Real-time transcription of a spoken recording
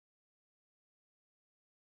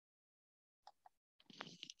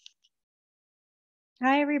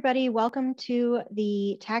Hi, everybody. Welcome to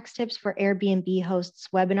the Tax Tips for Airbnb Hosts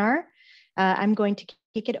webinar. I'm going to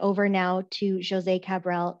kick it over now to Josée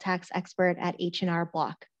Cabral, tax expert at H&R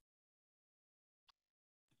Block.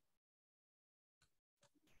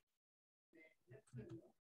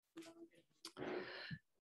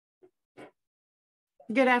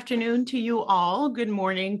 Good afternoon to you all. Good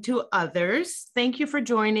morning to others. Thank you for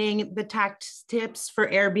joining the Tax Tips for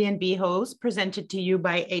Airbnb Hosts presented to you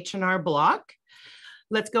by H&R Block.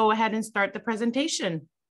 Let's go ahead and start the presentation.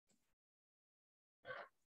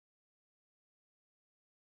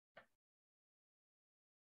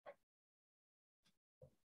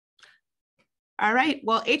 All right,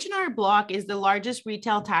 well, H&R Block is the largest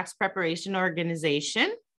retail tax preparation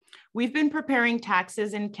organization. We've been preparing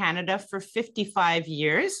taxes in Canada for 55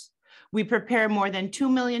 years. We prepare more than 2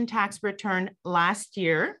 million tax returns last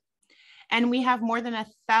year. And we have more than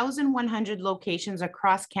 1,100 locations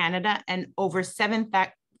across Canada and over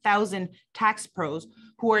 7,000 tax pros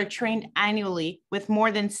who are trained annually with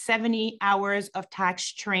more than 70 hours of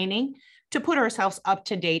tax training to put ourselves up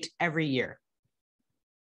to date every year.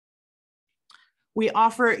 We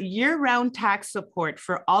offer year-round tax support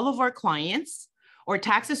for all of our clients. Our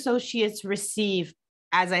tax associates receive,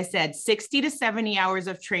 as I said, 60 to 70 hours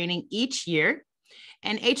of training each year.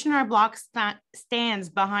 And H&R Block stands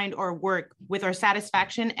behind our work with our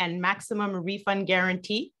satisfaction and maximum refund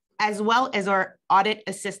guarantee, as well as our audit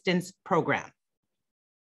assistance program.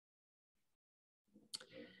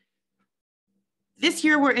 This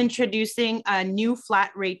year, we're introducing a new flat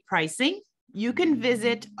rate pricing. You can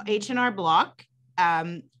visit H&R Block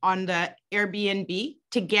on the Airbnb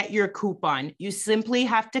to get your coupon. You simply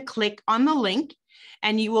have to click on the link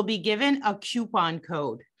and you will be given a coupon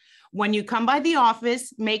code. When you come by the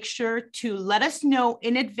office, make sure to let us know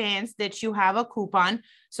in advance that you have a coupon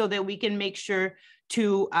so that we can make sure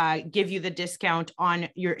to give you the discount on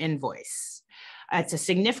your invoice. It's a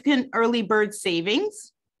significant early bird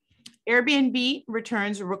savings. Airbnb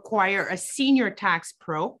returns require a senior tax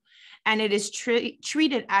pro, and it is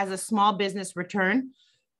treated as a small business return,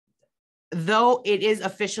 though it is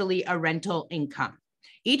officially a rental income.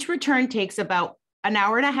 Each return takes about an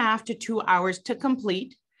hour and a half to 2 hours to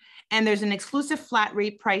complete, and there's an exclusive flat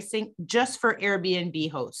rate pricing just for Airbnb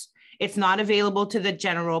hosts. It's not available to the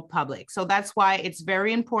general public. So that's why it's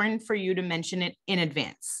very important for you to mention it in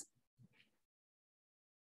advance.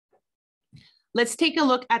 Let's take a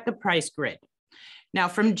look at the price grid. Now,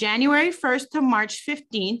 from January 1st to March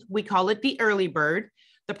 15th, we call it the early bird.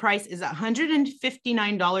 The price is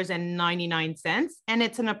 $159.99, and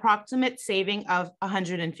it's an approximate saving of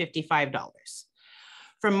 $155.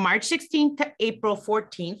 From March 16th to April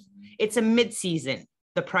 14th, it's a mid-season.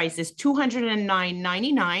 The price is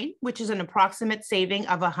 $209.99, which is an approximate saving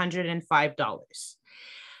of $105.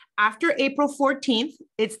 After April 14th,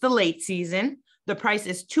 it's the late season. The price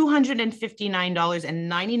is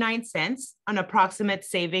 $259.99, an approximate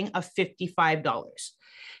saving of $55.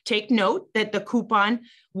 Take note that the coupon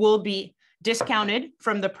will be discounted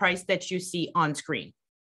from the price that you see on screen.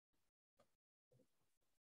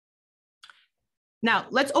 Now,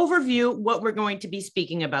 let's overview what we're going to be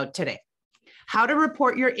speaking about today. How to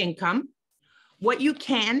report your income, what you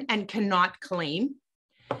can and cannot claim,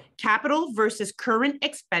 capital versus current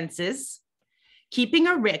expenses, keeping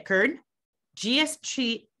a record,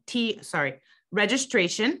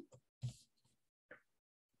 registration,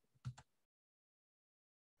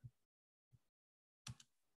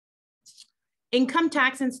 income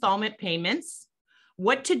tax installment payments,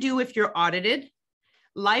 what to do if you're audited.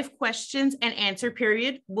 Live questions and answer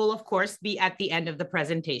period will, of course, be at the end of the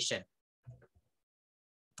presentation.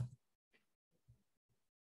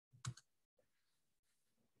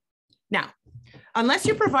 Now, unless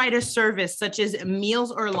you provide a service such as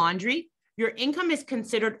meals or laundry, your income is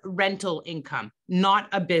considered rental income, not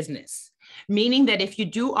a business, meaning that if you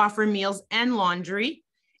do offer meals and laundry,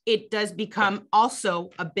 it does become also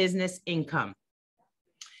a business income.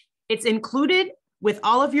 It's included with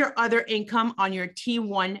all of your other income on your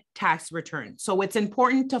T1 tax return. So it's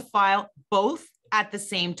important to file both at the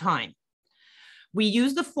same time. We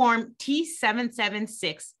use the form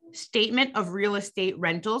T776, Statement of Real Estate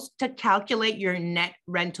Rentals, to calculate your net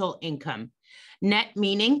rental income. Net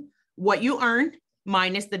meaning what you earned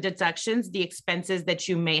minus the deductions, the expenses that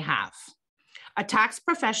you may have. A tax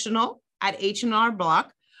professional at H&R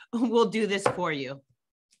Block will do this for you.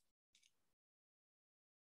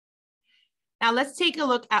 Now let's take a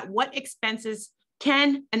look at what expenses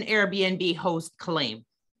can an Airbnb host claim.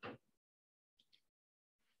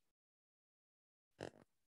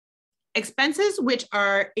 Expenses which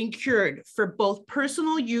are incurred for both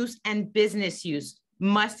personal use and business use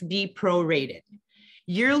must be prorated.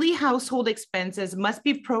 Yearly household expenses must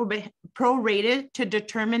be prorated to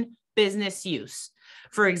determine business use.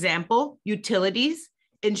 For example, utilities,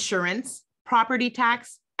 insurance, property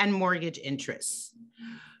tax, and mortgage interests.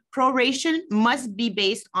 Proration must be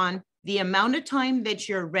based on the amount of time that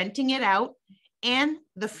you're renting it out and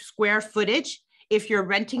the square footage if you're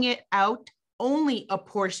renting it out only a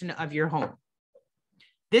portion of your home.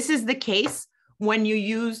 This is the case when you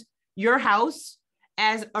use your house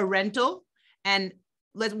as a rental, and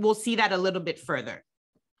we'll see that a little bit further.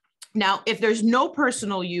 Now, if there's no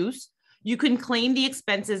personal use, you can claim the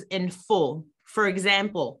expenses in full. For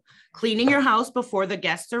example, cleaning your house before the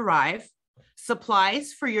guests arrive,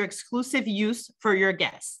 supplies for your exclusive use for your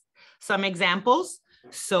guests. Some examples: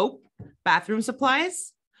 soap, bathroom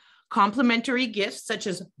supplies, complimentary gifts such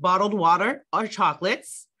as bottled water or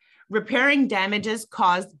chocolates, repairing damages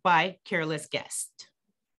caused by careless guests.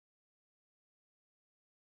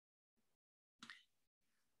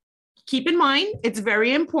 Keep in mind, it's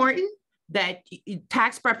very important that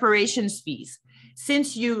tax preparations fees,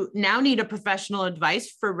 since you now need a professional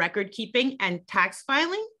advice for record keeping and tax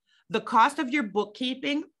filing, the cost of your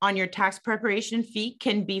bookkeeping on your tax preparation fee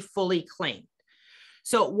can be fully claimed.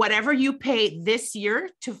 So whatever you pay this year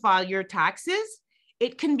to file your taxes,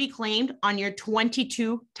 it can be claimed on your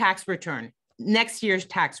 22 tax return, next year's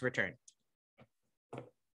tax return.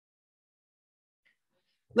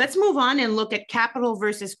 Let's move on and look at capital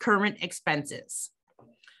versus current expenses.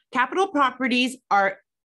 Capital properties are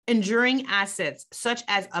enduring assets such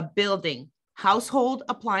as a building, household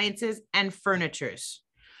appliances, and furnitures.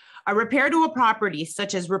 A repair to a property,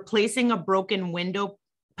 such as replacing a broken window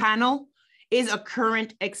panel, is a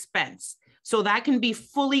current expense. So that can be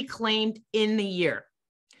fully claimed in the year.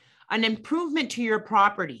 An improvement to your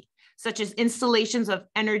property, such as installations of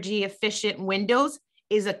energy efficient windows,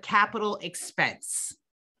 is a capital expense.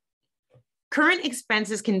 Current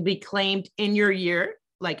expenses can be claimed in your year,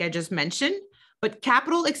 like I just mentioned, but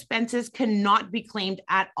capital expenses cannot be claimed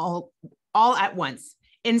at all at once.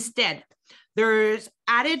 Instead, there's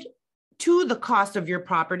added to the cost of your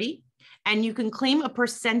property, and you can claim a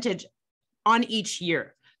percentage on each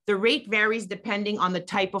year. The rate varies depending on the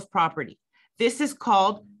type of property. This is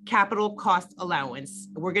called capital cost allowance.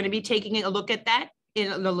 We're going to be taking a look at that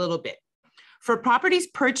in a little bit. For properties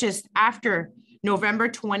purchased after November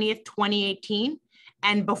 20th, 2018,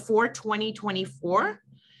 and before 2024,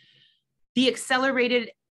 the accelerated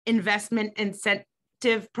investment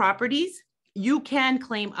incentive properties, you can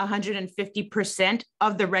claim 150%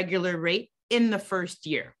 of the regular rate in the first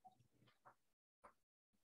year.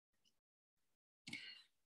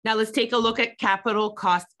 Now let's take a look at capital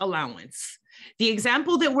cost allowance. The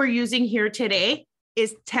example that we're using here today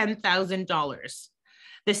is $10,000.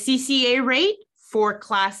 The CCA rate for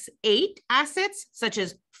Class 8 assets, such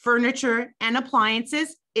as furniture and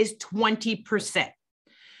appliances, is 20%.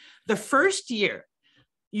 The first year,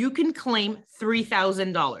 you can claim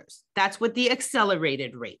 $3,000. That's with the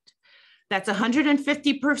accelerated rate. That's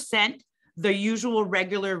 150%, the usual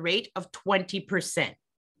regular rate of 20%.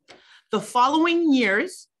 The following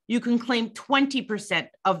years, you can claim 20%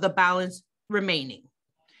 of the balance remaining.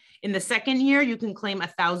 In the second year, you can claim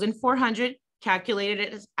 $1,400,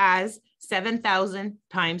 calculated as 7,000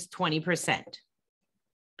 times 20%.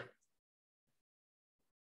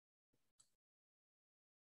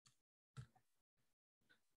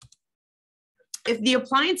 If the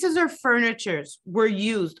appliances or furnitures were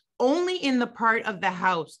used only in the part of the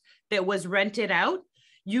house that was rented out,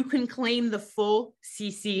 you can claim the full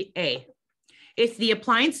CCA. If the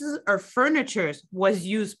appliances or furniture was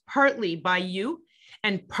used partly by you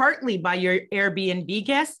and partly by your Airbnb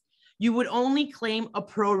guests, you would only claim a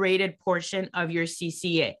prorated portion of your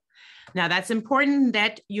CCA. Now that's important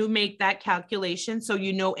that you make that calculation so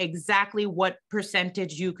you know exactly what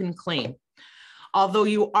percentage you can claim. Although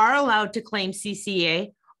you are allowed to claim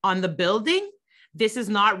CCA on the building, this is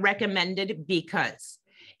not recommended because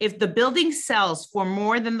if the building sells for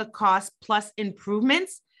more than the cost plus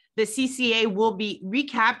improvements, the CCA will be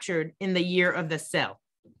recaptured in the year of the sale.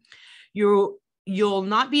 You'll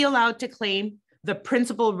not be allowed to claim the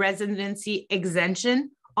principal residency exemption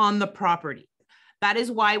on the property. That is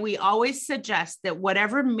why we always suggest that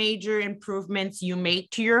whatever major improvements you make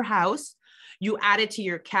to your house, you add it to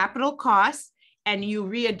your capital costs and you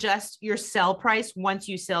readjust your sell price once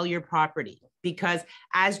you sell your property. Because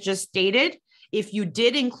as just stated, if you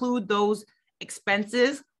did include those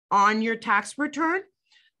expenses on your tax return,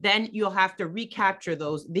 then you'll have to recapture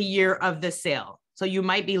those the year of the sale. So you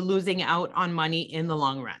might be losing out on money in the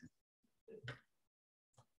long run.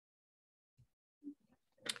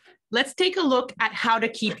 Let's take a look at how to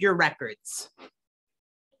keep your records.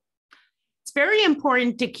 It's It's very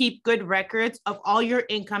important to keep good records of all your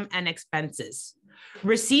income and expenses.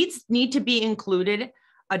 Receipts need to be included,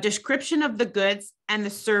 a description of the goods and the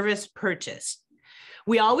service purchased.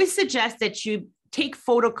 We always suggest that you take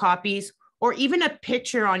photocopies or even a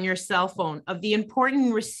picture on your cell phone of the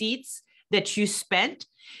important receipts that you spent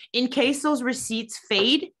in case those receipts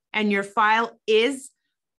fade and your file is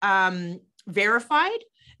verified.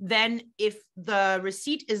 Then if the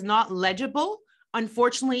receipt is not legible,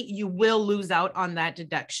 unfortunately, you will lose out on that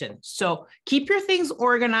deduction. So keep your things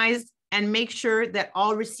organized and make sure that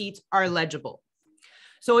all receipts are legible.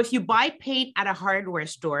 So if you buy paint at a hardware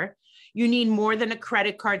store, you need more than a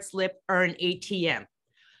credit card slip or an ATM.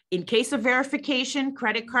 In case of verification,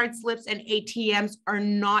 credit card slips and ATMs are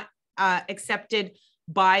not accepted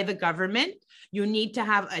by the government. You need to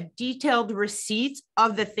have a detailed receipt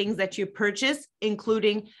of the things that you purchased,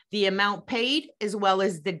 including the amount paid, as well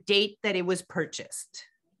as the date that it was purchased.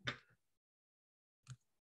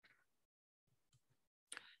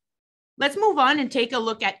 Let's move on and take a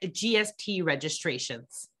look at GST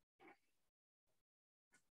registrations.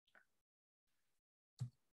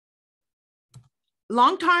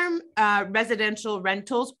 Long-term residential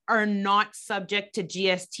rentals are not subject to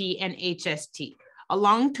GST and HST. A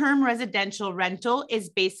long-term residential rental is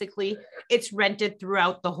basically, it's rented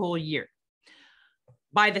throughout the whole year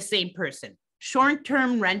by the same person.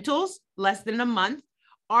 Short-term rentals, less than a month,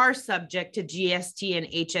 are subject to GST and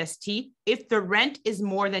HST if the rent is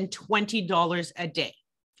more than $20 a day.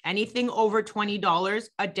 Anything over $20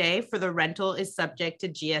 a day for the rental is subject to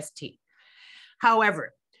GST.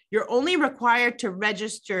 However, you're only required to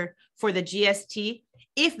register for the GST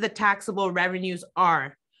if the taxable revenues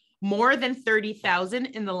are more than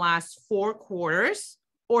 $30,000 in the last 4 quarters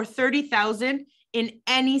or $30,000 in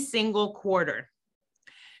any single quarter.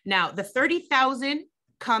 Now, the $30,000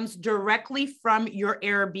 comes directly from your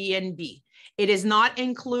Airbnb. It does not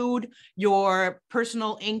include your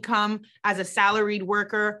personal income as a salaried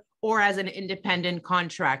worker or as an independent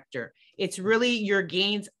contractor. It's really your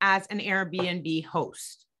gains as an Airbnb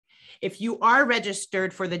host. If you are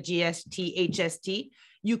registered for the GST, HST,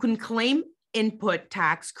 you can claim input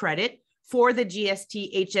tax credit for the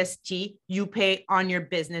GST, HST you pay on your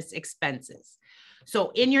business expenses.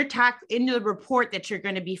 So in your in the report that you're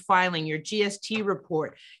going to be filing, your GST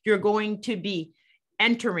report, you're going to be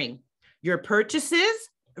entering your purchases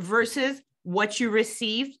versus what you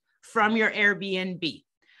received from your Airbnb.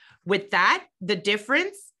 With that, the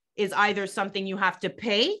difference is either something you have to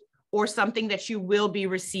pay or something that you will be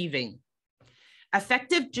receiving.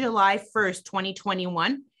 Effective July 1st,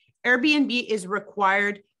 2021, Airbnb is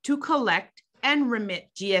required to collect and remit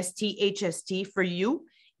GST, HST for you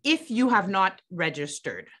if you have not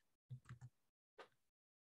registered.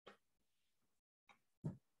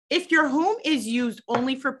 If your home is used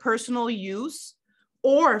only for personal use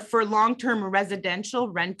or for long-term residential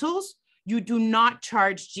rentals, you do not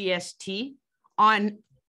charge GST on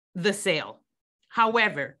the sale.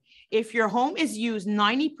 However, if your home is used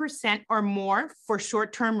 90% or more for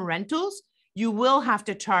short-term rentals, you will have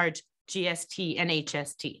to charge GST and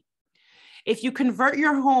HST. If you convert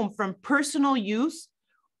your home from personal use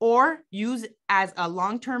or use as a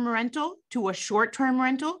long-term rental to a short-term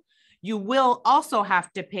rental, you will also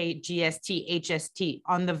have to pay GST, HST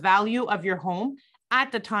on the value of your home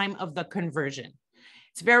at the time of the conversion.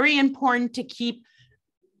 It's very important to keep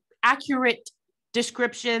accurate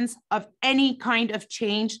descriptions of any kind of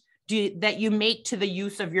change that you make to the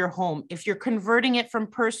use of your home. If you're converting it from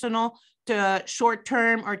personal to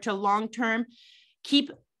short-term or to long-term, keep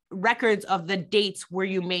records of the dates where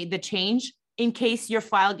you made the change in case your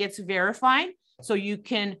file gets verified, so you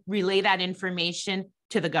can relay that information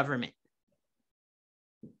to the government.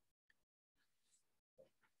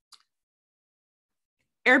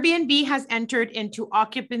 Airbnb has entered into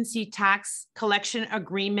occupancy tax collection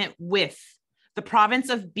agreement with the province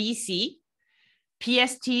of BC,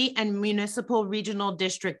 PST and Municipal Regional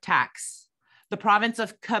District Tax, the province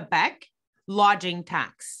of Quebec, lodging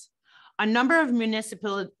tax. A number of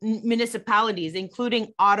municipalities,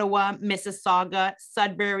 including Ottawa, Mississauga,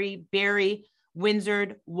 Sudbury, Barrie,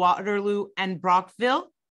 Windsor, Waterloo, and Brockville,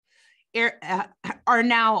 are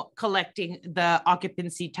now collecting the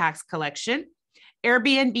occupancy tax collection.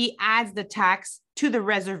 Airbnb adds the tax to the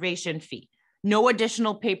reservation fee. No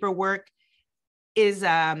additional paperwork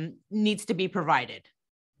needs to be provided.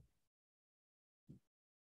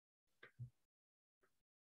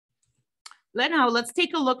 Let's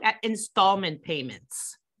take a look at installment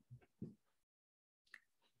payments.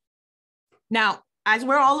 Now, as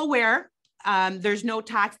we're all aware, there's no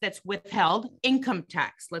tax that's withheld. Income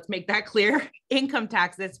tax, let's make that clear. Income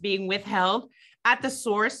tax that's being withheld at the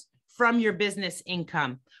source from your business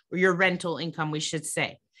income or your rental income, we should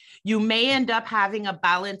say. You may end up having a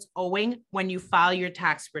balance owing when you file your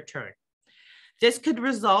tax return. This could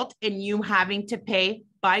result in you having to pay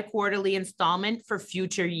bi-quarterly installment for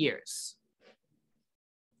future years.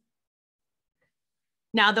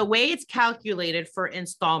 Now, the way it's calculated for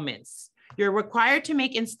installments, you're required to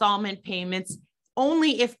make installment payments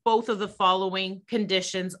only if both of the following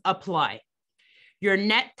conditions apply. Your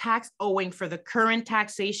net tax owing for the current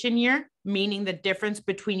taxation year, meaning the difference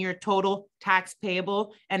between your total tax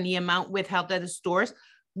payable and the amount withheld at the stores,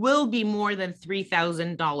 will be more than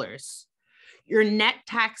 $3,000. Your net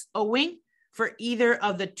tax owing for either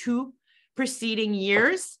of the 2 preceding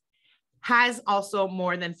years has also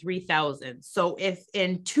more than $3,000. So if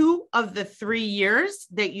in 2 of the 3 years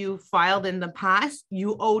that you filed in the past,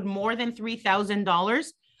 you owed more than $3,000,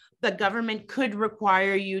 the government could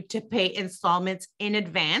require you to pay installments in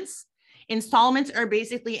advance. Installments are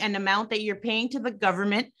basically an amount that you're paying to the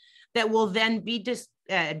government that will then be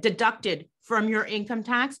deducted from your income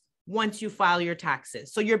tax once you file your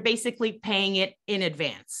taxes. So you're basically paying it in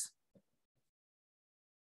advance.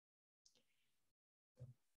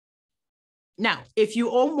 Now, if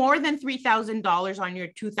you owe more than $3,000 on your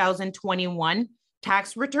 2021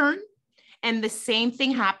 tax return, and the same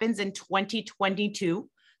thing happens in 2022,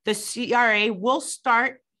 the CRA will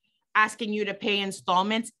start asking you to pay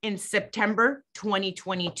installments in September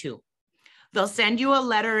 2022. They'll send you a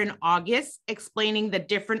letter in August explaining the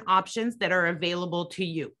different options that are available to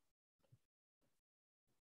you.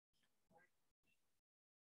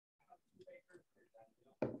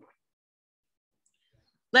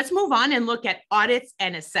 Let's move on and look at audits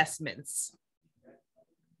and assessments.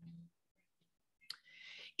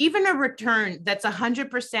 Even a return that's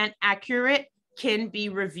 100% accurate can be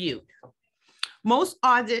reviewed. Most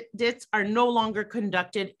audits are no longer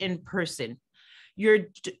conducted in person. You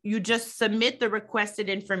just submit the requested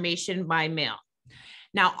information by mail.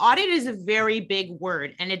 Now, audit is a very big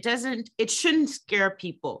word, and it shouldn't scare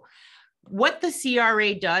people. What the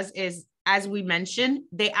CRA does is, as we mentioned,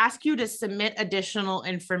 they ask you to submit additional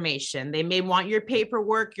information. They may want your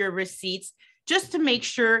paperwork, your receipts, just to make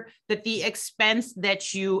sure that the expense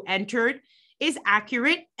that you entered is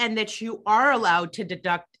accurate and that you are allowed to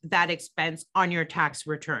deduct that expense on your tax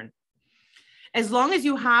return. As long as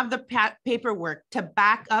you have the paperwork to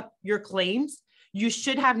back up your claims, you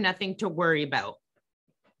should have nothing to worry about.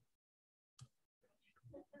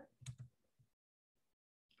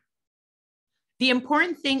 The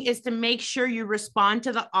important thing is to make sure you respond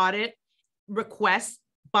to the audit request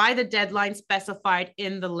by the deadline specified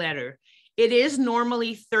in the letter. It is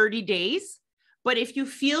normally 30 days, but if you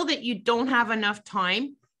feel that you don't have enough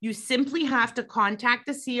time, you simply have to contact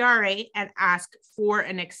the CRA and ask for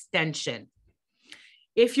an extension.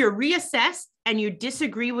 If you're reassessed and you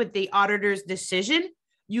disagree with the auditor's decision,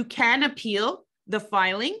 you can appeal the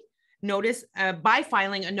filing notice by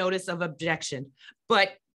filing a notice of objection,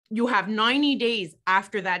 but you have 90 days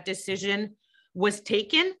after that decision was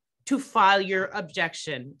taken to file your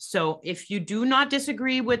objection. So if you do not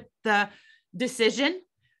disagree with the decision,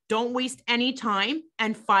 don't waste any time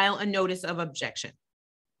and file a notice of objection.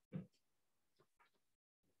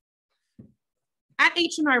 At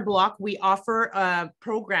H&R Block, we offer a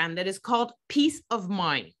program that is called Peace of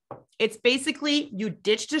Mind. It's basically you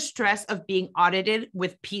ditch the stress of being audited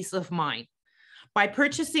with peace of mind. By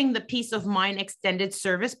purchasing the Peace of Mind Extended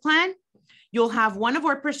Service Plan, you'll have one of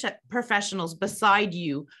our professionals beside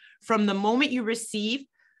you from the moment you receive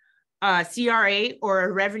a CRA or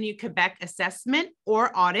a Revenue Quebec assessment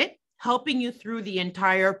or audit, helping you through the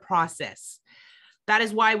entire process. That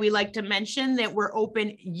is why we like to mention that we're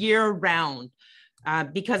open year-round.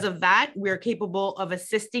 Because of that, we're capable of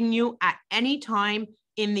assisting you at any time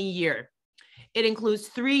in the year. It includes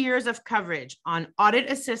 3 years of coverage on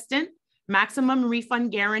audit assistant, maximum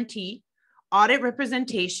refund guarantee, audit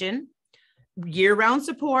representation, year-round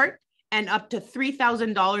support, and up to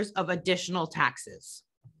 $3,000 of additional taxes.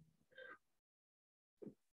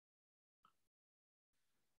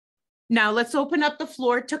 Now let's open up the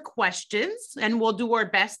floor to questions, and we'll do our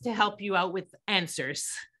best to help you out with answers.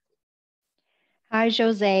 Hi,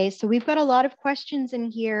 Josée. So we've got a lot of questions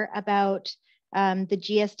in here about the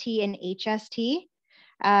GST and HST.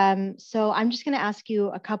 So I'm just going to ask you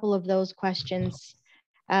a couple of those questions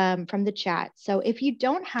from the chat. So if you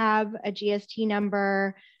don't have a GST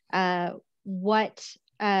number, what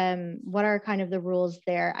are kind of the rules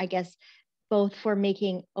there? I guess both for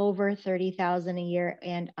making over 30,000 a year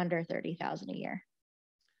and under 30,000 a year.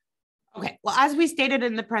 Okay, well, as we stated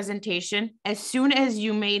in the presentation, as soon as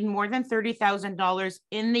you made more than $30,000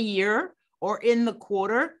 in the year or in the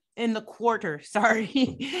quarter, in the quarter, sorry,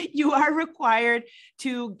 you are required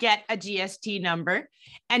to get a GST number.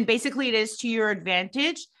 And basically it is to your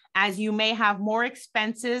advantage, as you may have more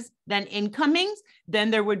expenses than incomings,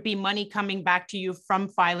 then there would be money coming back to you from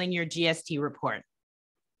filing your GST report.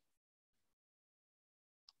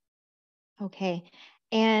 Okay.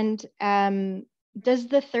 And does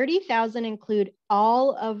the 30,000 include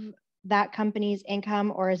all of that company's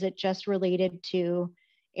income, or is it just related to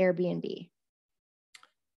Airbnb?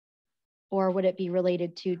 Or would it be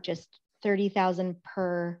related to just 30,000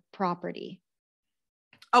 per property?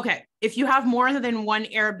 Okay, if you have more than one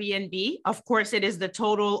Airbnb, of course, it is the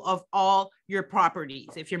total of all your properties.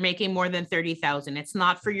 If you're making more than 30,000, it's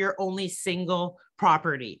not for your only single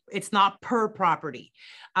property. It's not per property.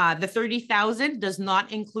 The 30,000 does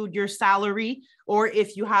not include your salary, or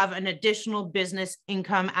if you have an additional business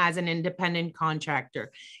income as an independent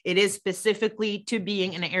contractor. It is specifically to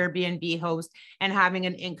being an Airbnb host and having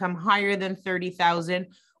an income higher than 30,000,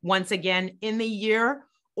 once again, in the year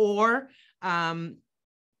or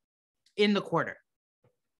in the quarter.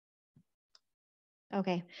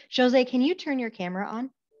 Okay. Josée, can you turn your camera on?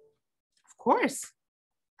 Of course.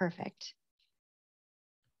 Perfect.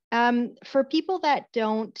 For people that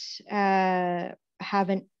don't have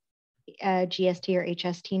a GST or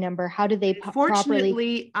HST number, how do they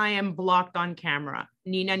Unfortunately, I am blocked on camera.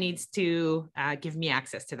 Nina needs to give me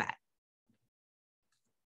access to that.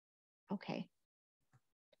 Okay.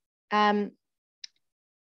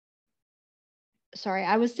 Sorry,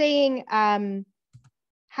 I was saying,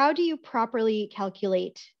 how do you properly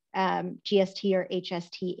calculate GST or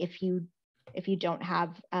HST if you don't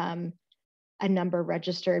have a number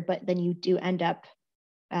registered, but then you do end up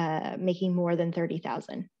making more than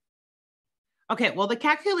 30,000? Okay, well, the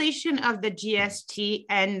calculation of the GST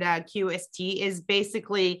and QST is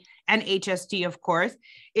basically, and HST, of course,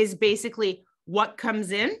 is basically what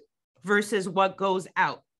comes in versus what goes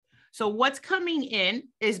out. So what's coming in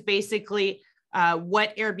is basically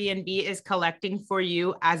what Airbnb is collecting for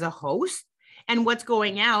you as a host. And what's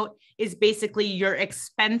going out is basically your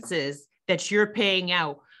expenses that you're paying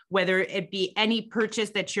out, whether it be any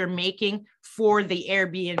purchase that you're making for the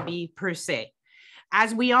Airbnb per se.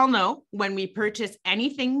 As we all know, when we purchase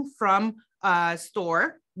anything from a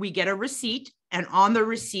store, we get a receipt, and on the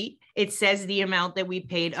receipt, it says the amount that we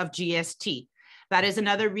paid of GST. That is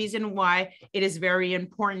another reason why it is very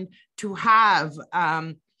important to have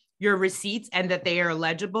your receipts and that they are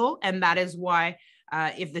legible. And that is why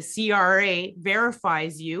if the CRA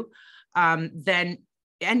verifies you, then,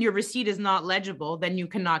 and your receipt is not legible, then you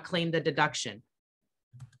cannot claim the deduction.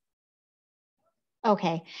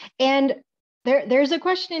 Okay. And there's a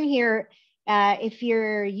question in here. If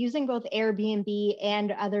you're using both Airbnb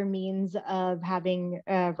and other means of having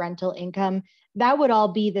rental income, that would all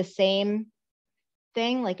be the same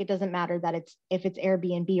thing. Like, it doesn't matter that if it's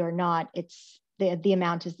Airbnb or not, it's the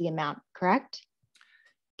amount is the amount, correct?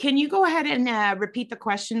 Can you go ahead and repeat the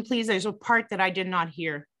question, please? There's a part that I did not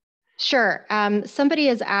hear. Sure. Somebody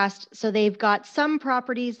has asked, so they've got some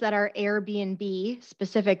properties that are Airbnb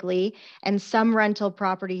specifically, and some rental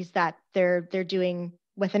properties that they're doing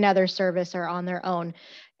with another service or on their own.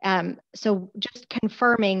 So just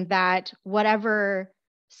confirming that whatever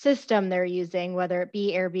system they're using, whether it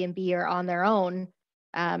be Airbnb or on their own,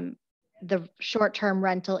 the short-term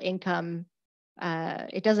rental income,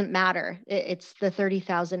 it doesn't matter. It's the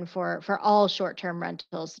 30,000 for all short-term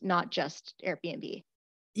rentals, not just Airbnb.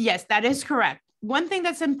 Yes, that is correct. One thing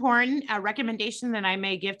that's important, a recommendation that I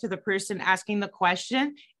may give to the person asking the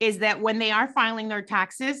question, is that when they are filing their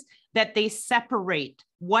taxes, that they separate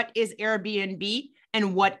what is Airbnb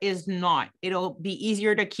and what is not. It'll be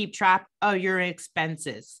easier to keep track of your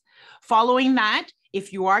expenses. Following that,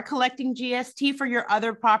 if you are collecting GST for your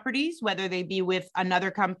other properties, whether they be with another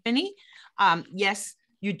company, yes,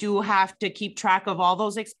 you do have to keep track of all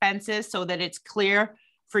those expenses so that it's clear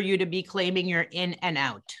for you to be claiming your in and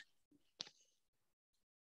out.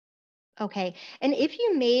 Okay. And if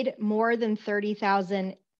you made more than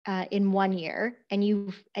 30,000 in 1 year and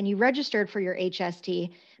you registered for your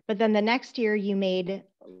HST, but then the next year you made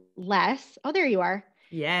less. Oh, there you are.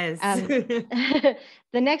 Yes. The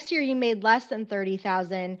next year you made less than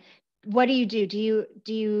 30,000. What do? Do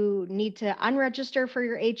you need to unregister for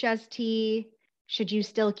your HST? Should you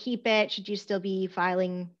still keep it? Should you still be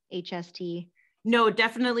filing HST? No,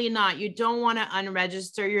 definitely not. You don't want to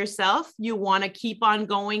unregister yourself. You want to keep on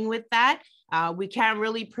going with that. We can't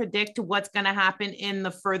really predict what's going to happen in the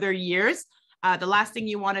further years. The last thing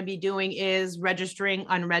you want to be doing is registering,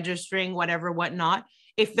 unregistering, whatever, whatnot.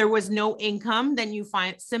 If there was no income, then you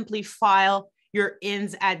simply file your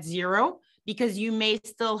ins at zero, because you may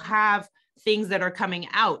still have things that are coming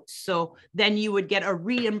out. So then you would get a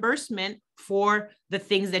reimbursement for the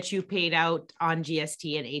things that you paid out on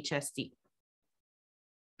GST and HST.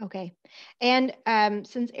 Okay. And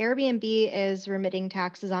since Airbnb is remitting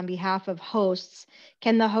taxes on behalf of hosts,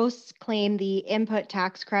 can the hosts claim the input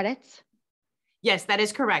tax credits? Yes, that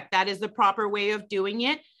is correct. That is the proper way of doing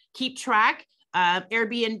it. Keep track.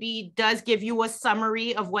 Airbnb does give you a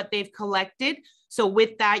summary of what they've collected. So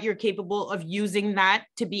with that, you're capable of using that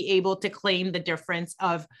to be able to claim the difference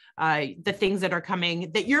of the things that are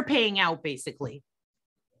coming, that you're paying out, basically.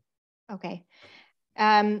 Okay.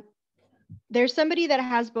 There's somebody that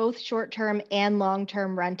has both short-term and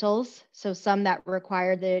long-term rentals, so some that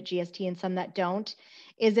require the GST and some that don't.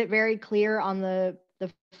 Is it very clear on the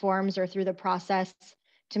forms or through the process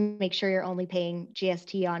to make sure you're only paying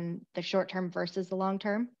GST on the short-term versus the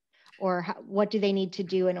long-term? Or what do they need to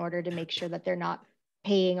do in order to make sure that they're not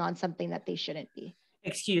paying on something that they shouldn't be?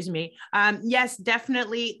 Excuse me. Yes,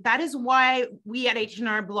 definitely. That is why we at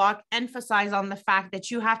H&R Block emphasize on the fact that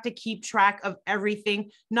you have to keep track of everything,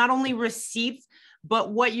 not only receipts,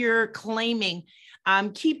 but what you're claiming.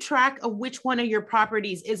 Keep track of which one of your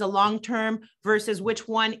properties is a long-term versus which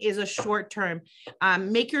one is a short-term.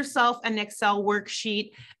 Make yourself an Excel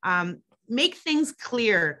worksheet. Make things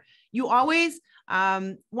clear. You always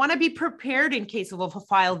want to be prepared in case of a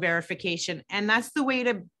file verification, and that's the way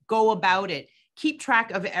to go about it. Keep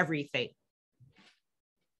track of everything.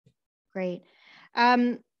 Great.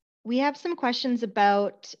 We have some questions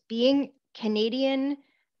about being Canadian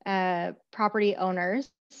property owners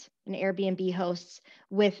and Airbnb hosts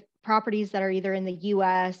with properties that are either in the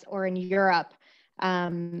US or in Europe.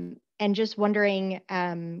 And just wondering,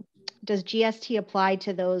 does GST apply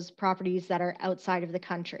to those properties that are outside of the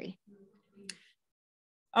country?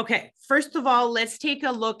 Okay, first of all, let's take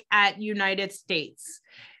a look at United States.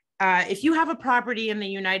 If you have a property in the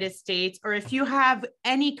United States, or if you have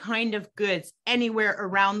any kind of goods anywhere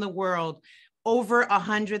around the world over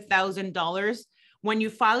 $100,000, when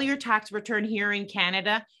you file your tax return here in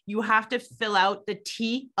Canada, you have to fill out the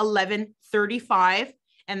T1135,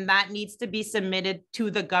 and that needs to be submitted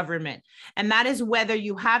to the government. And that is whether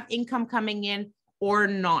you have income coming in or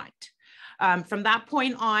not. From that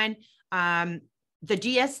point on, the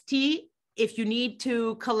GST, if you need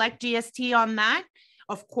to collect GST on that,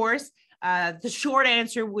 of course, the short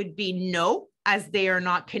answer would be no, as they are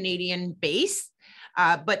not Canadian based.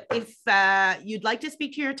 But if you'd like to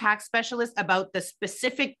speak to your tax specialist about the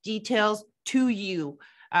specific details to you,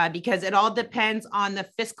 because it all depends on the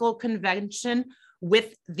fiscal convention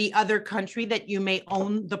with the other country that you may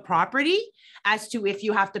own the property as to if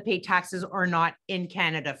you have to pay taxes or not in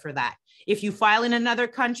Canada for that. If you file in another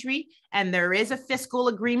country and there is a fiscal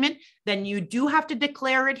agreement, then you do have to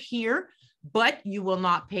declare it here, but you will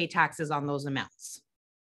not pay taxes on those amounts.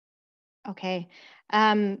 Okay.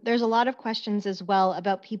 There's a lot of questions as well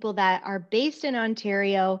about people that are based in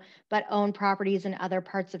Ontario, but own properties in other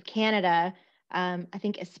parts of Canada. I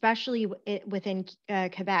think especially within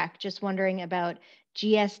Quebec, just wondering about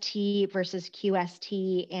GST versus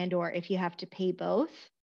QST and or if you have to pay both.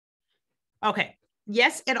 Okay.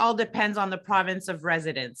 Yes, it all depends on the province of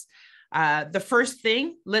residence. The first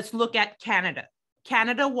thing, let's look at Canada.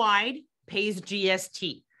 Canada-wide pays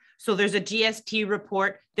GST. So there's a GST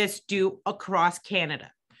report that's due across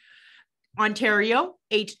Canada. Ontario,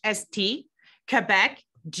 HST, Quebec,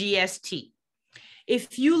 GST.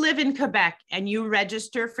 If you live in Quebec and you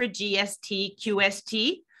register for GST,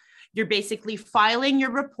 QST, you're basically filing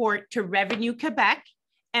your report to Revenue Quebec,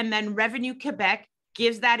 and then Revenue Quebec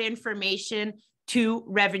gives that information to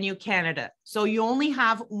Revenue Canada. So you only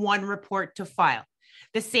have one report to file.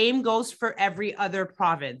 The same goes for every other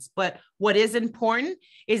province. But what is important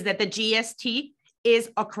is that the GST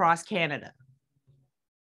is across Canada.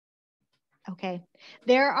 Okay.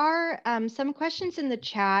 There are some questions in the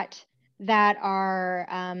chat that are,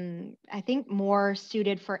 I think, more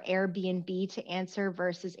suited for Airbnb to answer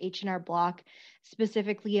versus H&R Block,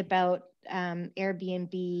 specifically about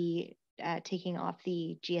Airbnb taking off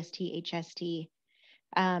the GST, HST.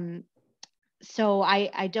 So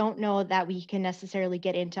I don't know that we can necessarily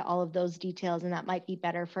get into all of those details, and that might be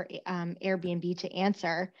better for Airbnb to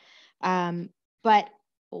answer. But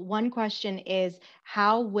one question is,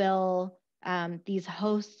 how will these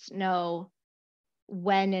hosts know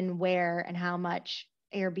when and where and how much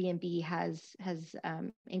Airbnb has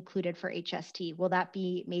included for HST? Will that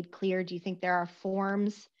be made clear? Do you think there are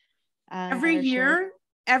forms? Every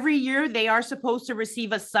year they are supposed to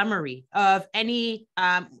receive a summary of any,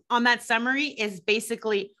 on that summary is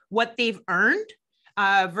basically what they've earned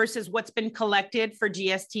versus what's been collected for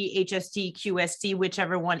GST, HST, QST,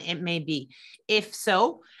 whichever one it may be. If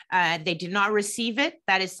so, they did not receive it,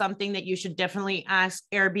 that is something that you should definitely ask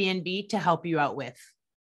Airbnb to help you out with.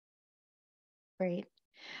 Great.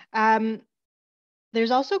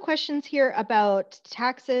 There's also questions here about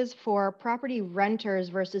taxes for property renters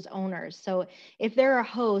versus owners. So if they're a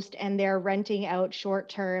host and they're renting out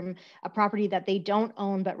short-term a property that they don't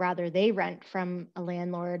own, but rather they rent from a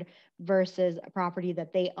landlord versus a property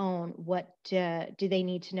that they own, what do they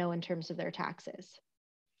need to know in terms of their taxes?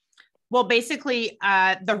 Well, basically,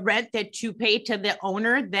 the rent that you pay to the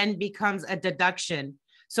owner then becomes a deduction.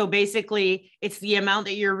 So basically, it's the amount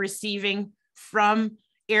that you're receiving from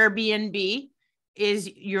Airbnb is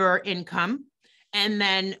your income. And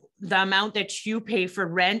then the amount that you pay for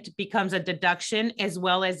rent becomes a deduction, as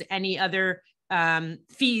well as any other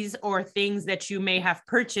fees or things that you may have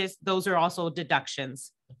purchased. Those are also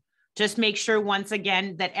deductions. Just make sure, once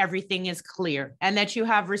again, that everything is clear and that you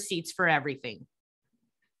have receipts for everything.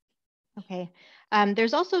 Okay.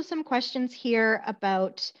 There's also some questions here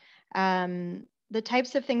about the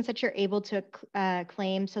types of things that you're able to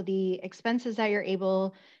claim. So the expenses that you're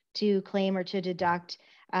able to claim or to deduct.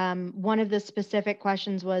 One of the specific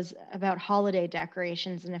questions was about holiday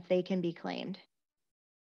decorations and if they can be claimed.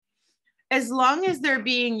 As long as they're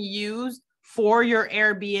being used for your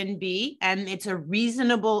Airbnb and it's a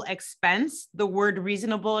reasonable expense, the word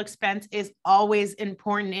reasonable expense is always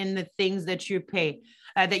important in the things that you pay,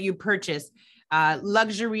 that you purchase.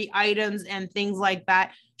 Luxury items and things like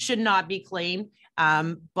that should not be claimed.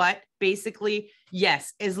 But basically,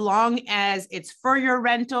 yes, as long as it's for your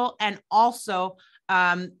rental, and also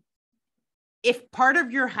if part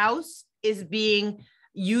of your house is being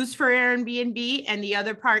used for Airbnb and the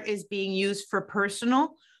other part is being used for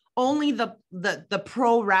personal, only the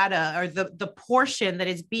pro rata or the portion that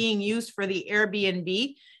is being used for the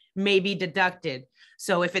Airbnb may be deducted.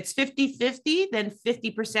 So if it's 50-50, then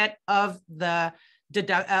 50% of the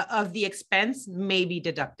expense may be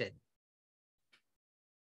deducted.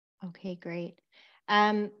 Okay, great.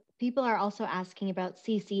 People are also asking about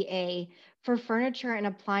CCA for furniture and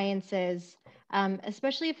appliances,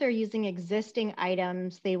 especially if they're using existing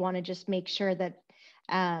items. They want to just make sure that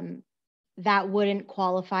that wouldn't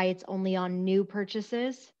qualify. It's only on new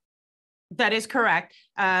purchases. That is correct.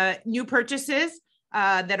 New purchases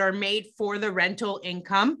that are made for the rental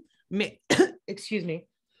income. Excuse me.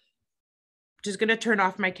 Just going to turn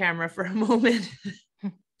off my camera for a moment.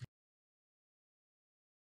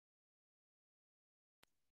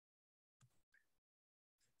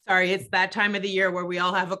 Sorry, it's that time of the year where we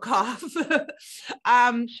all have a cough.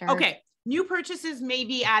 Sure. Okay, new purchases may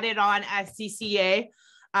be added on as CCA.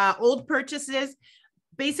 Old purchases,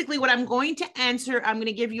 basically what I'm going to answer, I'm going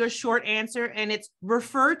to give you a short answer, and it's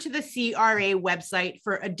refer to the CRA website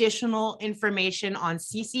for additional information on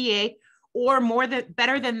CCA, or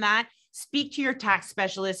better than that, speak to your tax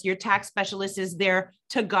specialist. Your tax specialist is there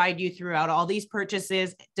to guide you throughout all these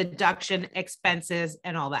purchases, deduction, expenses,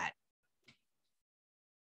 and all that.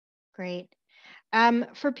 Great.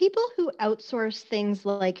 For people who outsource things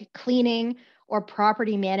like cleaning or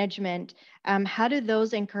property management, how do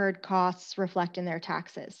those incurred costs reflect in their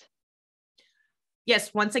taxes?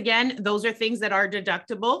 Yes, once again, those are things that are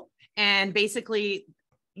deductible, and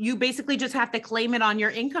you basically just have to claim it on your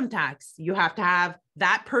income tax. You have to have,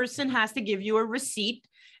 that person has to give you a receipt,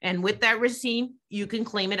 and with that receipt, you can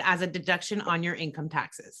claim it as a deduction on your income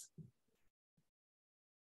taxes.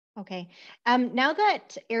 Okay. Now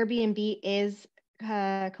that Airbnb is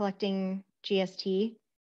collecting GST,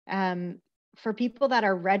 for people that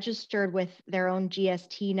are registered with their own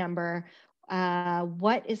GST number,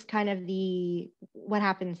 what is kind of what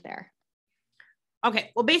happens there?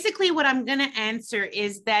 Okay, well, basically what I'm going to answer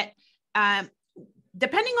is that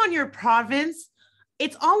depending on your province,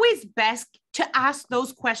 it's always best to ask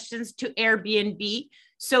those questions to Airbnb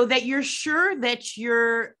so that you're sure that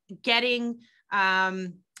you're getting,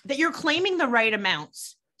 that you're claiming the right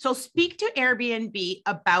amounts. So speak to Airbnb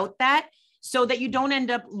about that so that you don't end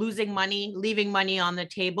up losing money, leaving money on the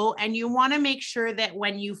table. And you want to make sure that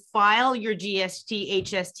when you file your GST,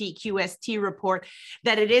 HST, QST report,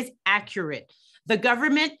 that it is accurate. The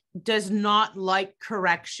government does not like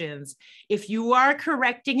corrections. If you are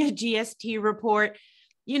correcting a GST report,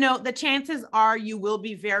 you know, the chances are you will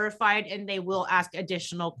be verified and they will ask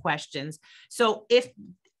additional questions. So if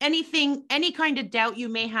any kind of doubt you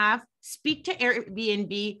may have, speak to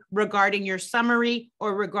Airbnb regarding your summary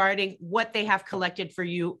or regarding what they have collected for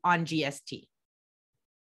you on GST.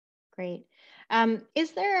 Great.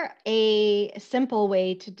 Is there a simple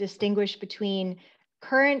way to distinguish between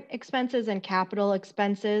current expenses and capital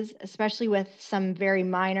expenses, especially with some very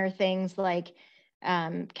minor things like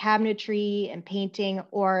cabinetry and painting,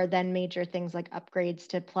 or then major things like upgrades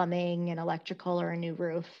to plumbing and electrical or a new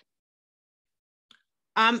roof?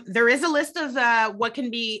 There is a list of what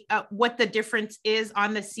the difference is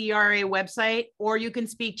on the CRA website, or you can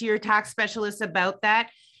speak to your tax specialist about that.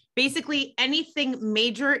 Basically, anything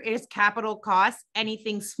major is capital costs.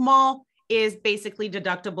 Anything small is basically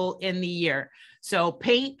deductible in the year. So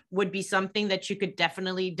paint would be something that you could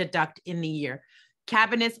definitely deduct in the year.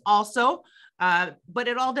 Cabinets also, but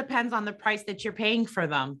it all depends on the price that you're paying for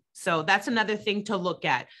them. So that's another thing to look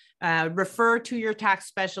at. Refer to your tax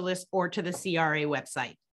specialist or to the CRA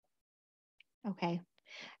website. Okay.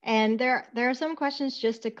 And there are some questions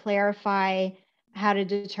just to clarify how to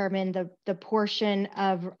determine the portion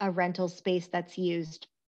of a rental space that's used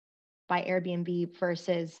by Airbnb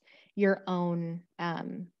versus your own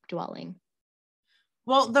dwelling.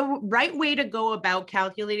 Well, the right way to go about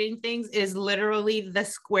calculating things is literally the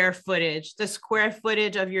square footage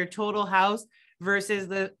of your total house versus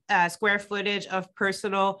the square footage of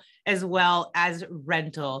personal as well as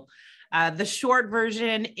rental. The short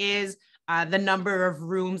version is the number of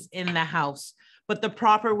rooms in the house. But the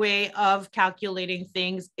proper way of calculating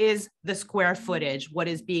things is the square footage, what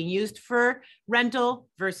is being used for rental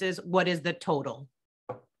versus what is the total.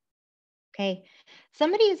 Okay.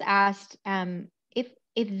 Somebody's asked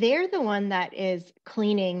if they're the one that is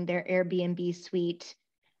cleaning their Airbnb suite,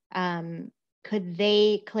 could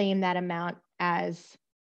they claim that amount as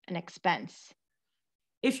an expense?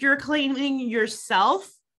 If you're cleaning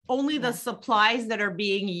yourself, only the supplies that are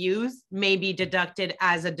being used may be deducted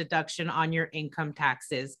as a deduction on your income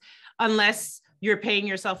taxes, unless you're paying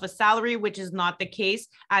yourself a salary, which is not the case,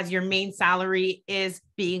 as your main salary is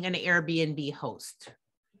being an Airbnb host.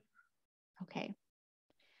 Okay.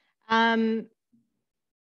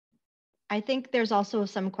 I think there's also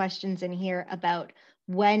some questions in here about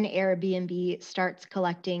when Airbnb starts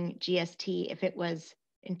collecting GST, if it was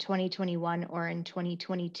in 2021 or in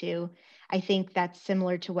 2022. I think that's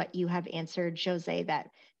similar to what you have answered, Josée, that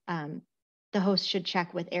the host should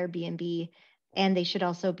check with Airbnb, and they should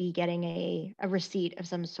also be getting a receipt of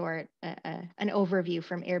some sort, an overview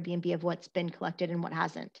from Airbnb of what's been collected and what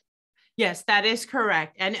hasn't. Yes, that is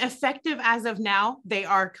correct. And effective as of now, they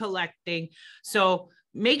are collecting. So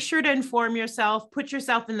make sure to inform yourself, put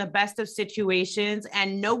yourself in the best of situations,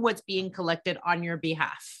 and know what's being collected on your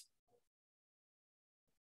behalf.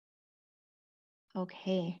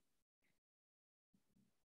 Okay.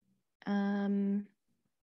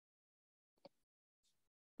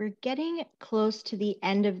 We're getting close to the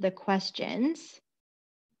end of the questions.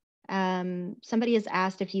 Somebody has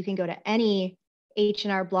asked if you can go to any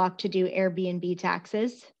H&R Block to do Airbnb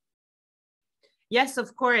taxes. Yes,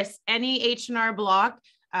 of course. Any H&R Block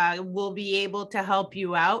will be able to help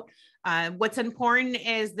you out. What's important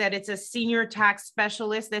is that it's a senior tax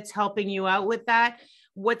specialist that's helping you out with that.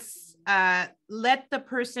 Let the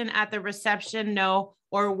person at the reception know,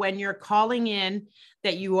 or when you're calling in,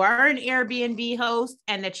 that you are an Airbnb host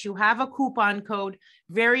and that you have a coupon code.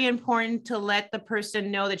 Very important to let the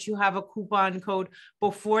person know that you have a coupon code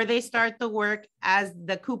before they start the work, as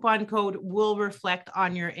the coupon code will reflect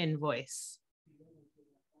on your invoice.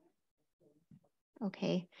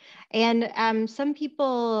 Okay. And some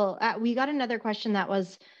people, we got another question that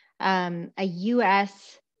was a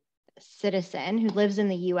US citizen who lives in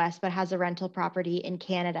the US but has a rental property in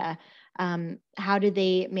Canada. How do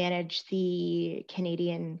they manage the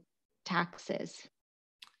Canadian taxes?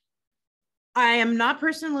 I am not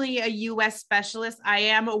personally a US specialist. I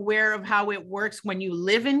am aware of how it works when you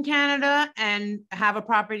live in Canada and have a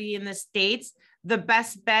property in the States. The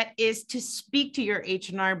best bet is to speak to your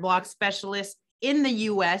H&R Block specialist in the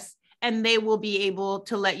US, and they will be able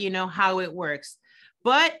to let you know how it works.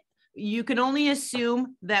 But you can only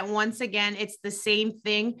assume that, once again, it's the same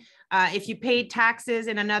thing. If you pay taxes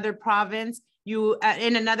in another province,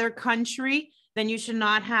 in another country, then you should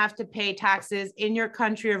not have to pay taxes in your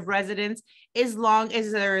country of residence, as long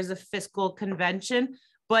as there is a fiscal convention.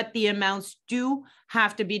 But the amounts do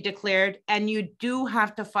have to be declared, and you do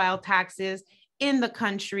have to file taxes in the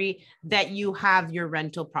country that you have your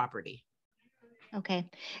rental property. Okay.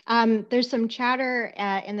 There's some chatter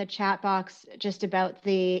in the chat box just about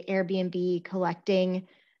the Airbnb collecting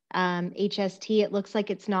HST. It looks like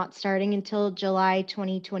it's not starting until July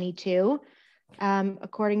 2022,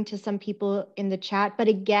 according to some people in the chat. But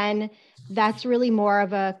again, that's really more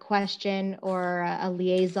of a question or a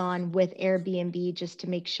liaison with Airbnb, just to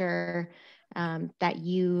make sure that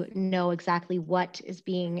you know exactly what is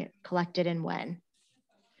being collected and when.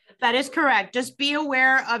 That is correct. Just be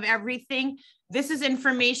aware of everything This is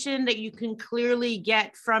information that you can clearly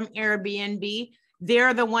get from Airbnb.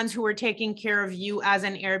 They're the ones who are taking care of you as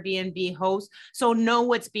an Airbnb host. So know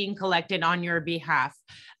what's being collected on your behalf.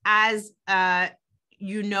 As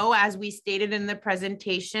you know, as we stated in the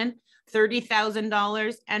presentation,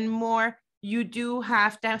 $30,000 and more, you do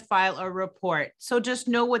have to file a report. So just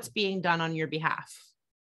know what's being done on your behalf.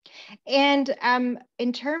 And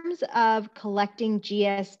in terms of collecting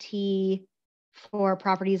GST for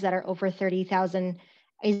properties that are over 30,000,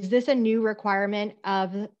 is this a new requirement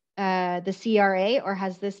of the CRA, or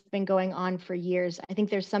has this been going on for years? I think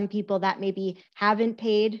there's some people that maybe haven't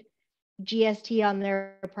paid GST on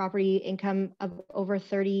their property income of over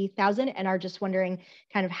 30,000 and are just wondering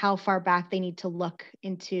kind of how far back they need to look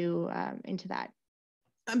into that.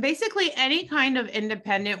 Basically, any kind of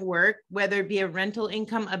independent work, whether it be a rental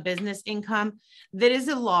income, a business income, there is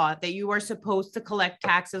a law that you are supposed to collect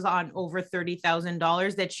taxes on over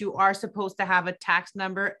 $30,000, that you are supposed to have a tax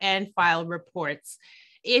number and file reports.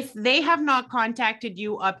 If they have not contacted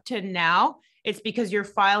you up to now, it's because your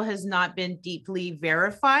file has not been deeply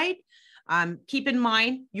verified. Keep in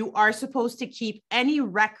mind, you are supposed to keep any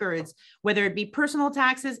records, whether it be personal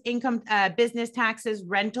taxes, income, business taxes,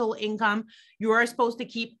 rental income. You are supposed to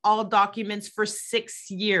keep all documents for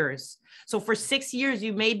 6 years. So for 6 years,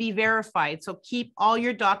 you may be verified. So keep all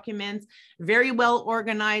your documents very well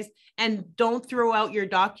organized, and don't throw out your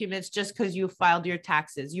documents just because you filed your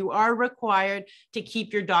taxes. You are required to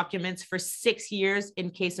keep your documents for 6 years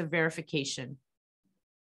in case of verification.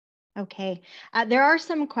 Okay, there are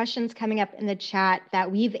some questions coming up in the chat that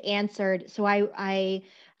we've answered. So I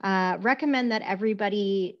recommend that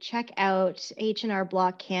everybody check out H&R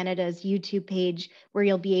Block Canada's YouTube page, where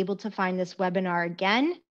you'll be able to find this webinar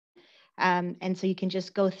again. And so you can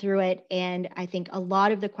just go through it. And I think a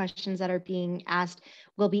lot of the questions that are being asked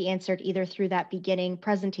will be answered either through that beginning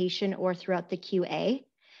presentation or throughout the QA.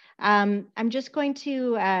 I'm just going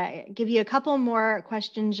to give you a couple more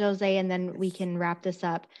questions, Josée, and then we can wrap this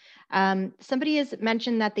up. Somebody has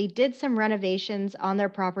mentioned that they did some renovations on their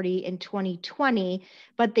property in 2020,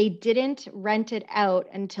 but they didn't rent it out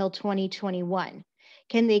until 2021.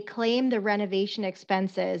 Can they claim the renovation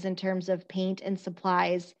expenses in terms of paint and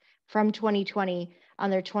supplies from 2020 on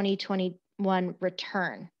their 2021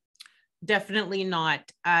 return? Definitely not.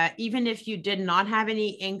 Even if you did not have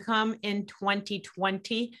any income in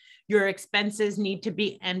 2020, your expenses need to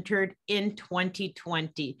be entered in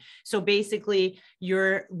 2020. So basically,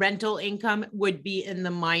 your rental income would be in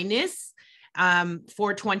the minus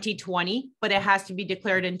for 2020, but it has to be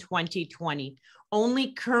declared in 2020.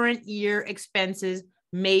 Only current year expenses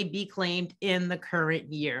may be claimed in the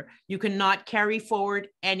current year. You cannot carry forward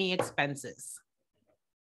any expenses.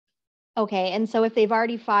 Okay, and so if they've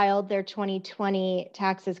already filed their 2020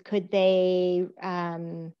 taxes, could they?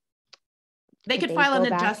 They could file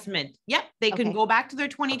an adjustment. Yep, they can go back to their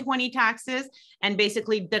 2020 taxes and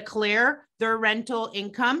basically declare their rental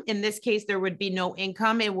income. In this case, there would be no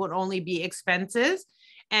income. It would only be expenses.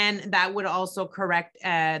 And that would also correct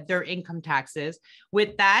their income taxes.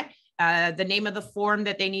 With that, the name of the form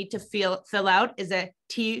that they need to fill out is a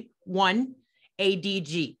T1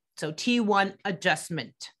 ADG. So T1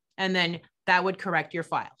 adjustment. And then that would correct your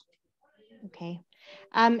file. Okay.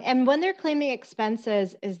 And when they're claiming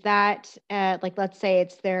expenses, is that like, let's say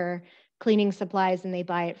it's their cleaning supplies and they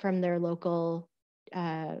buy it from their local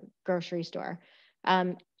grocery store.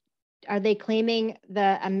 Are they claiming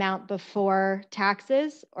the amount before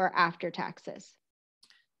taxes or after taxes?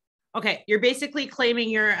 Okay, you're basically claiming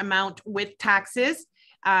your amount with taxes.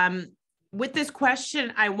 With this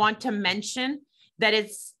question, I want to mention that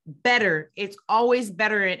it's better. It's always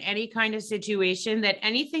better in any kind of situation that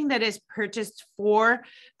anything that is purchased for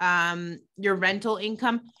your rental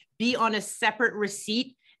income be on a separate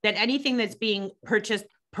receipt than anything that's being purchased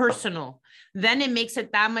personal. Then it makes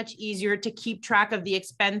it that much easier to keep track of the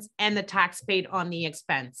expense and the tax paid on the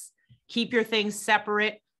expense. Keep your things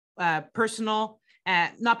separate, personal,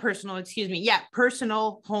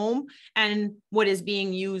 personal home and what is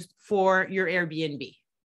being used for your Airbnb.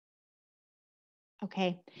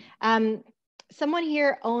 Okay. Someone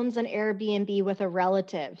here owns an Airbnb with a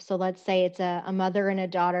relative. So let's say it's a mother and a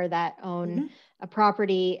daughter that own a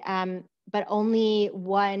property, but only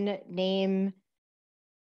one name.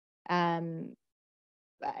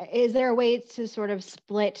 Is there a way to sort of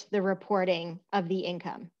split the reporting of the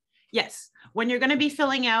income? Yes. When you're going to be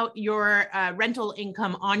filling out your rental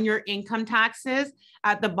income on your income taxes,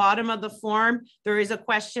 at the bottom of the form, there is a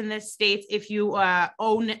question that states if you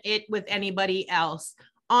own it with anybody else.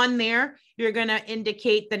 On there, you're going to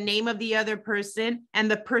indicate the name of the other person and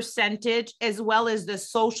the percentage, as well as the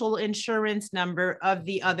social insurance number of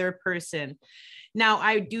the other person. Now,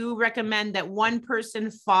 I do recommend that one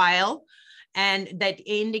person file and that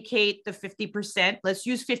indicate the 50%. Let's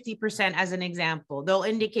use 50% as an example. They'll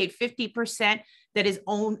indicate 50% that is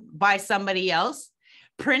owned by somebody else.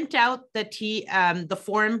 Print out the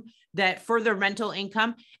form that for the rental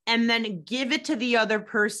income, and then give it to the other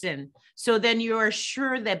person. So then you are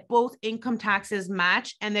sure that both income taxes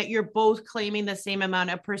match and that you're both claiming the same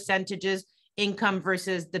amount of percentages, income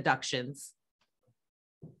versus deductions.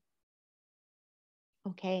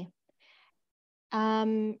 Okay.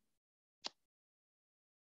 And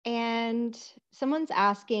someone's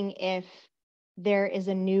asking if there is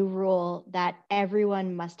a new rule that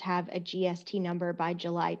everyone must have a GST number by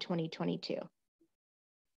July 2022.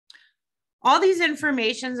 All these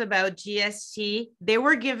informations about GST,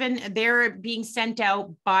 they're being sent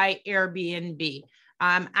out by Airbnb.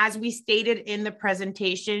 As we stated in the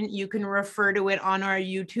presentation, you can refer to it on our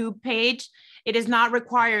YouTube page. It is not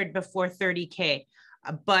required before 30K,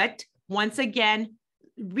 but once again,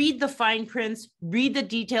 read the fine prints, read the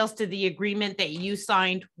details to the agreement that you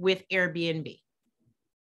signed with Airbnb.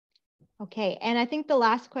 Okay, and I think the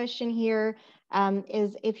last question here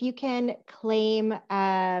is if you can claim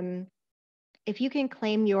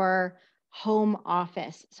your home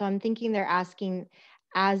office. So I'm thinking they're asking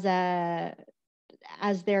as their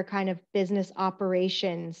kind of business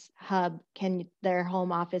operations hub, can their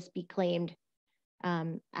home office be claimed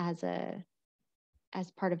as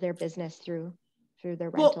part of their business through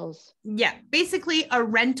their rentals? Well, yeah, basically a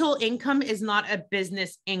rental income is not a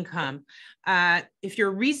business income. If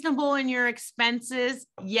you're reasonable in your expenses,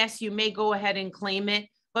 yes, you may go ahead and claim it,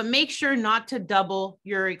 but make sure not to double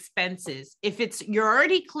your expenses. If you're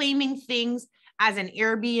already claiming things as an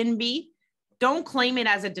Airbnb, don't claim it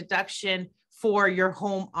as a deduction for your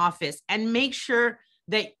home office, and make sure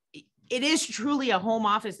that it is truly a home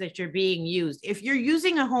office that you're being used. If you're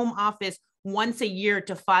using a home office once a year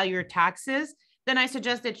to file your taxes, then I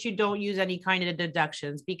suggest that you don't use any kind of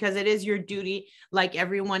deductions, because it is your duty, like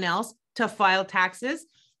everyone else, to file taxes.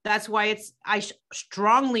 That's why I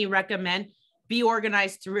strongly recommend be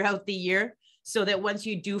organized throughout the year so that once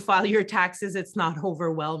you do file your taxes, it's not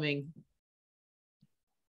overwhelming.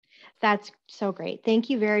 That's so great. Thank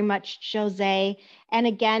you very much, Josée. And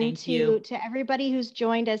again, to everybody who's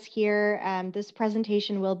joined us here, this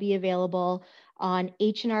presentation will be available on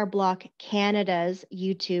H&R Block Canada's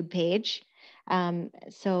YouTube page.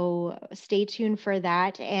 So stay tuned for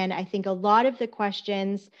that. And I think a lot of the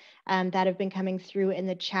questions that have been coming through in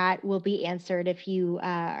the chat will be answered if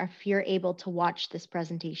you're able to watch this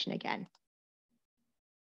presentation again.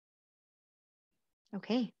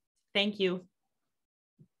 Okay. Thank you.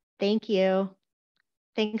 Thank you.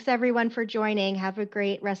 Thanks everyone for joining. Have a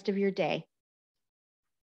great rest of your day.